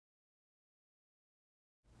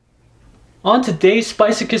On today's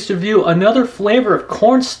Spicochist review, another flavor of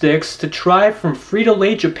corn sticks to try from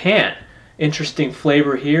Frito-Lay Japan. Interesting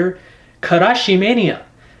flavor here. Karashi Mania,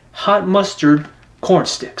 hot mustard corn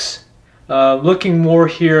sticks. Looking more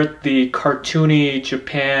here at the cartoony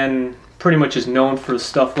Japan, pretty much is known for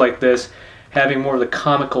stuff like this, having more of the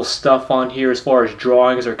comical stuff on here as far as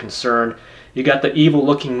drawings are concerned. You got the evil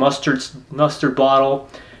looking mustard bottle,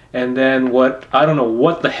 and then I don't know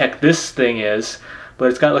what the heck this thing is, but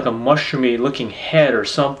it's got like a mushroomy looking head or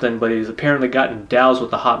something, but he's apparently gotten doused with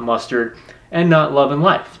the hot mustard and not loving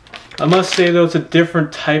life. I must say though, it's a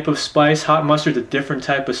different type of spice. Hot mustard's a different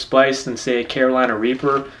type of spice than say a Carolina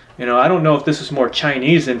Reaper. You know, I don't know if this is more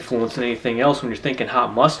Chinese influence than anything else when you're thinking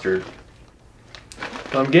hot mustard.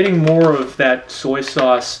 But I'm getting more of that soy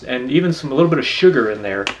sauce and even a little bit of sugar in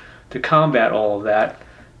there to combat all of that.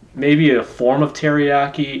 Maybe a form of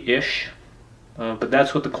teriyaki-ish, but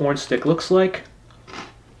that's what the corn stick looks like.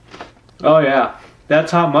 Oh yeah,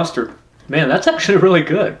 that's hot mustard. Man, that's actually really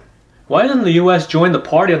good. Why doesn't the US join the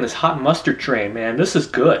party on this hot mustard train, man? This is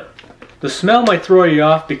good. The smell might throw you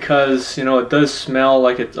off because, you know, it does smell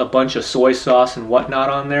like it's a bunch of soy sauce and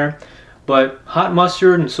whatnot on there. But hot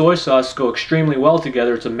mustard and soy sauce go extremely well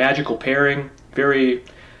together. It's a magical pairing, very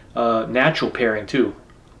natural pairing too.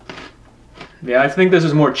 Yeah, I think this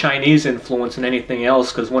is more Chinese influence than anything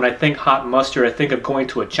else, because when I think hot mustard, I think of going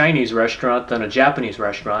to a Chinese restaurant than a Japanese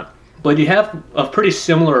restaurant. But you have a pretty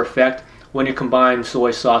similar effect when you combine soy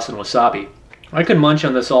sauce and wasabi. I could munch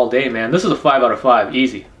on this all day, man. This is a 5 out of 5,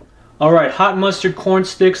 easy. Alright, hot mustard corn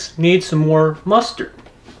sticks need some more mustard.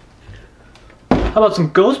 How about some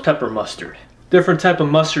ghost pepper mustard? Different type of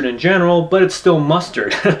mustard in general, but it's still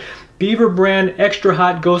mustard. Beaver brand extra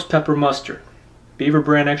hot ghost pepper mustard. Beaver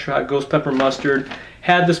brand extra hot ghost pepper mustard.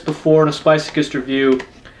 Had this before in a Spicochist review.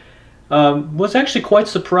 Was actually quite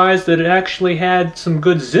surprised that it actually had some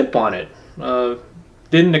good zip on it.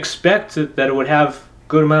 Didn't expect that it would have a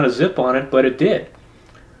good amount of zip on it, but it did.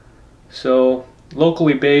 So,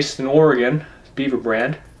 locally based in Oregon, Beaver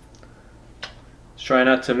brand. Let's try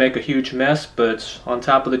not to make a huge mess, but it's on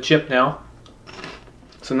top of the chip now.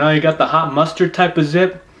 So now you got the hot mustard type of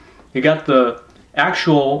zip. You got the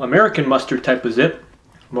actual American mustard type of zip.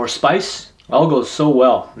 More spice. All goes so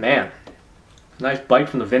well, man. Nice bite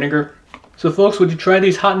from the vinegar. So folks, would you try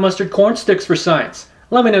these hot mustard corn sticks for science?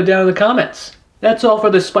 Let me know down in the comments. That's all for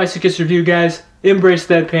this Spicochist review, guys. Embrace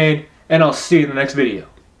that pain, and I'll see you in the next video.